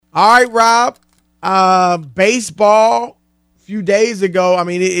All right, Rob. Baseball, a few days ago, I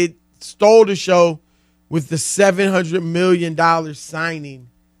mean, it stole the show with the $700 million signing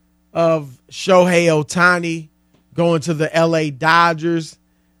of Shohei Ohtani going to the LA Dodgers.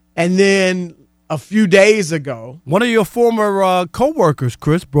 And then a few days ago, one of your former co-workers,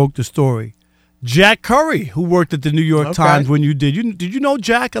 Chris, broke the story. Jack Curry, who worked at the New York Times when you did. Did you know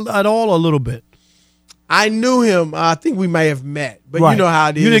Jack at all, a little bit? I knew him. I think we may have met, but right. You know how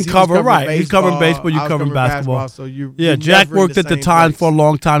it is. You didn't cover, right. Baseball, He's covering baseball, you covering basketball. So Jack worked at the Times for a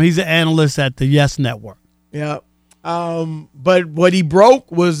long time. He's an analyst at the Yes Network. Yeah. But what he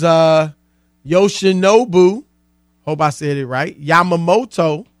broke was Yoshinobu, hope I said it right,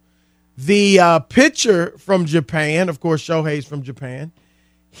 Yamamoto, the pitcher from Japan. Of course, Shohei's from Japan.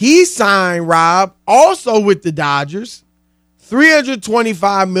 He signed, Rob, also with the Dodgers,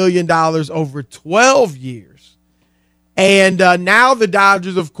 $325 million over 12 years. And now the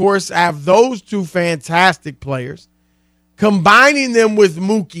Dodgers, of course, have those two fantastic players, combining them with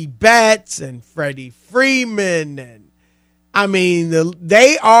Mookie Betts and Freddie Freeman. And I mean,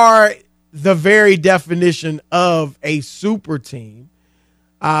 they are the very definition of a super team.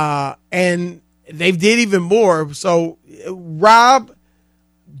 And they did even more. So, Rob,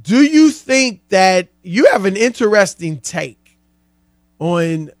 do you think that you have an interesting take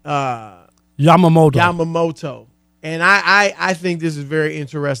on Yamamoto? And I think this is very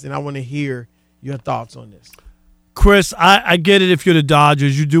interesting. I want to hear your thoughts on this. Chris, I get it if you're the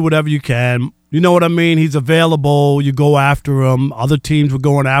Dodgers. You do whatever you can. You know what I mean? He's available. You go after him. Other teams were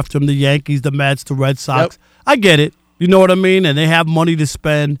going after him, the Yankees, the Mets, the Red Sox. Yep. I get it. You know what I mean? And they have money to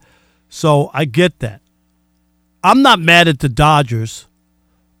spend. So I get that. I'm not mad at the Dodgers.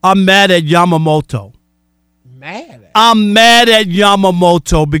 I'm mad at Yamamoto. I'm mad at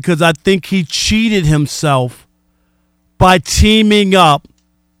Yamamoto because I think he cheated himself by teaming up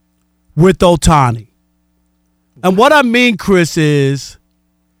with Ohtani. And what I mean, Chris, is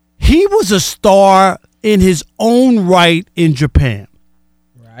he was a star in his own right in Japan.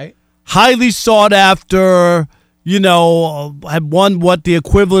 Right. Highly sought after, had won what the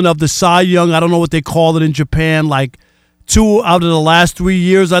equivalent of the Cy Young, I don't know what they call it in Japan, like 2 out of the last 3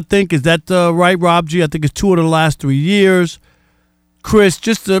 years, I think. Is that right, Rob G? I think it's 2 out of the last 3 years. Chris,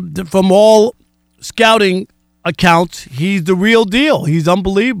 just from all scouting accounts, he's the real deal. He's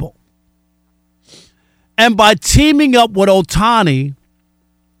unbelievable. And by teaming up with Ohtani,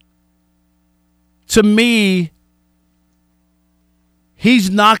 to me, he's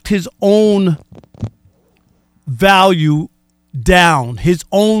knocked his own value down, his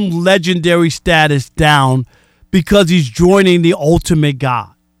own legendary status down, because he's joining the ultimate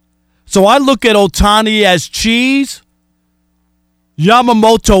god. So I look at Ohtani as cheese.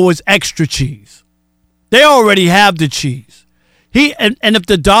 Yamamoto is extra cheese. They already have the cheese. And if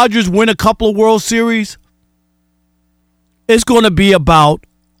the Dodgers win a couple of World Series, it's going to be about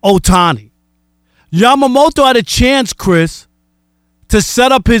Ohtani. Yamamoto had a chance, Chris, to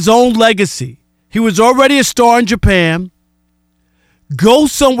set up his own legacy. He was already a star in Japan. Go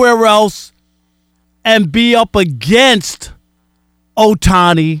somewhere else and be up against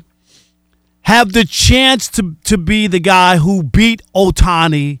Ohtani. Have the chance to be the guy who beat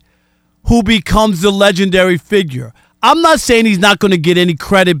Ohtani, who becomes the legendary figure. I'm not saying he's not going to get any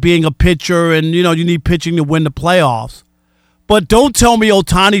credit being a pitcher and, you need pitching to win the playoffs. But don't tell me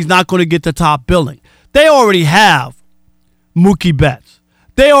Ohtani's not going to get the top billing. They already have Mookie Betts.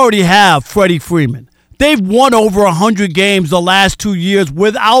 They already have Freddie Freeman. They've won over 100 games the last 2 years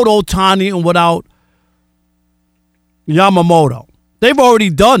without Ohtani and without Yamamoto. They've already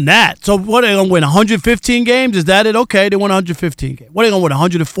done that. So what, are they going to win 115 games? Is that it? Okay, they won 115 games. What, are they going to win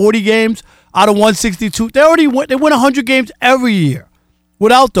 140 games out of 162? They win 100 games every year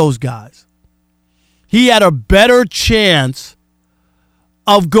without those guys. He had a better chance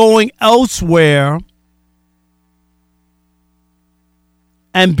of going elsewhere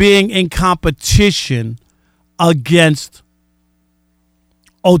and being in competition against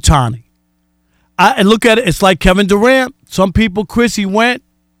Ohtani. And look at it, it's like Kevin Durant. Some people, Chris, he went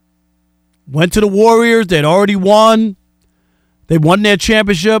to the Warriors. They'd already won. They won their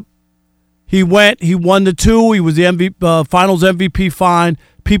championship. He won the 2. He was the finals MVP fine.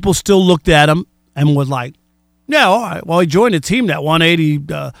 People still looked at him and was like, yeah, all right. Well, he joined a team that won 80,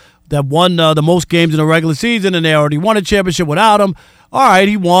 that won the most games in the regular season, and they already won a championship without him. All right,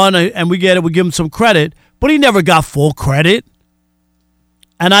 he won, and we get it. We give him some credit, but he never got full credit.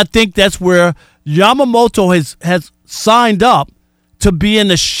 And I think that's where Yamamoto has signed up to be in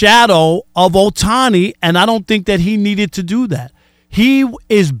the shadow of Ohtani, and I don't think that he needed to do that. He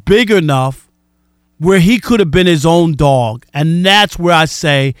is big enough where he could have been his own dog. And that's where I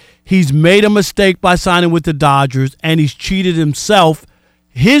say he's made a mistake by signing with the Dodgers, and he's cheated himself,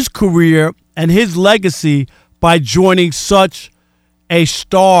 his career, and his legacy by joining such a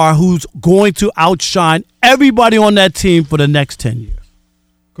star who's going to outshine everybody on that team for the next 10 years.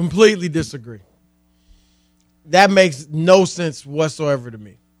 Completely disagree. That makes no sense whatsoever to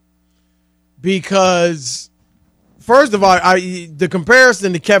me. Because, first of all, the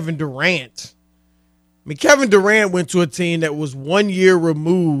comparison to Kevin Durant. I mean, Kevin Durant went to a team that was 1 year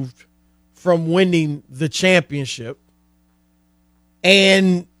removed from winning the championship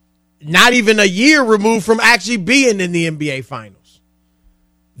and not even a year removed from actually being in the NBA Finals.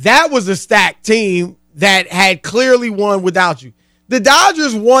 That was a stacked team that had clearly won without you. The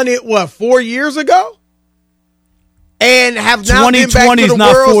Dodgers won it, 4 years ago? And have now been back to the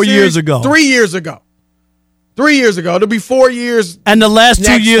not World 4 Series years ago. 3 years ago. 3 years ago. It'll be 4 years. And the last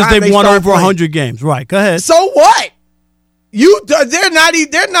 2 years they've won over playing. 100 games. Right, go ahead. So what?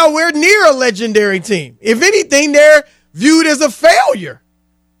 They're nowhere near a legendary team. If anything, they're viewed as a failure.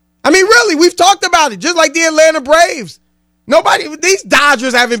 I mean, really, we've talked about it. Just like the Atlanta Braves. These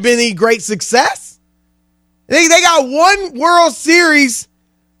Dodgers haven't been any great success. They got one World Series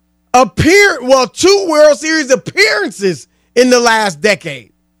 2 World Series appearances in the last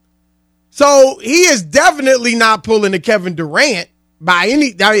decade. So he is definitely not pulling a Kevin Durant by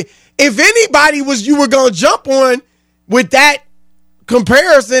any. I mean, if anybody you were going to jump on with that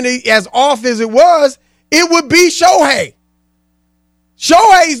comparison, as off as it was, it would be Shohei.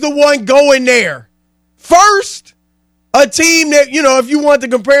 Shohei's the one going there first. A team that, if you want to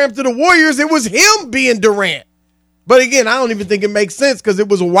compare him to the Warriors, it was him being Durant. But again, I don't even think it makes sense because it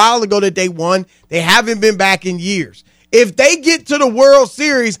was a while ago that they won. They haven't been back in years. If they get to the World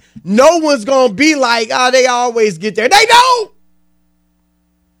Series, no one's going to be like, they always get there. They don't.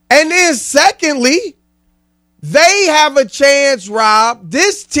 And then secondly, they have a chance, Rob.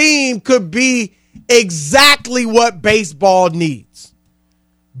 This team could be exactly what baseball needs.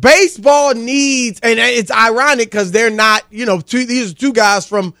 Baseball needs, and it's ironic because they're not, these are two guys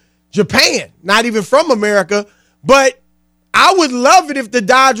from Japan, not even from America, but I would love it if the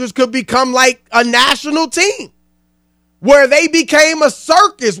Dodgers could become like a national team where they became a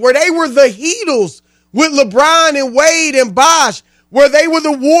circus, where they were the Heatles with LeBron and Wade and Bosh, where they were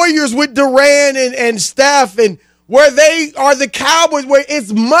the Warriors with Durant and Steph, and where they are the Cowboys, where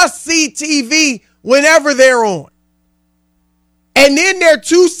it's must-see TV whenever they're on. And then they're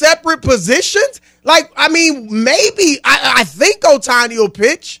two separate positions. Maybe I think Ohtani will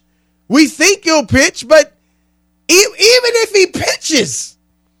pitch. We think he'll pitch, but even if he pitches,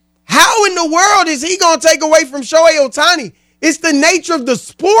 how in the world is he going to take away from Shohei Ohtani? It's the nature of the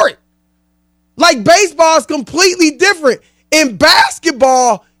sport. Like, baseball is completely different. In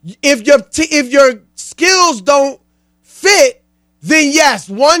basketball, if your skills don't fit, then yes,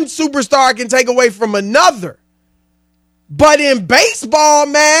 one superstar can take away from another. But in baseball,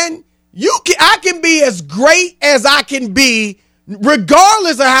 man, I can be as great as I can be,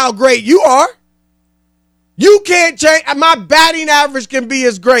 regardless of how great you are. You can't change. My batting average can be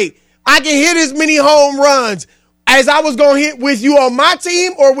as great. I can hit as many home runs as I was going to hit with you on my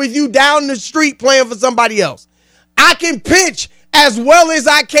team or with you down the street playing for somebody else. I can pitch as well as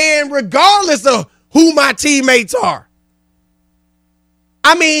I can, regardless of who my teammates are.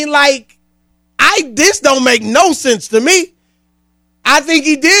 I mean, this don't make no sense to me. I think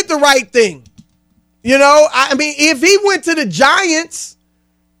he did the right thing. If he went to the Giants,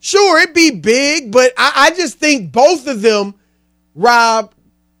 sure, it'd be big, but I just think both of them, Rob,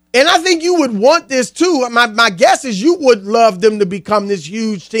 and I think you would want this too. My guess is you would love them to become this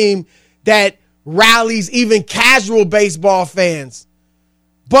huge team that rallies even casual baseball fans.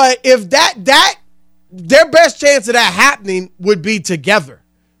 But if their best chance of that happening would be together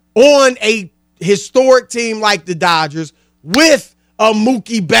on a historic team like the Dodgers with a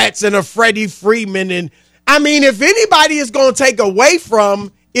Mookie Betts and a Freddie Freeman. And if anybody is going to take away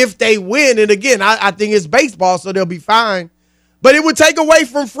from if they win, and again, I think it's baseball, so they'll be fine, but it would take away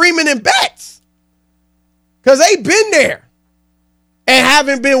from Freeman and Betts because they've been there and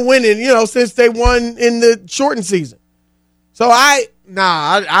haven't been winning, since they won in the shortened season. So I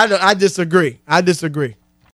disagree.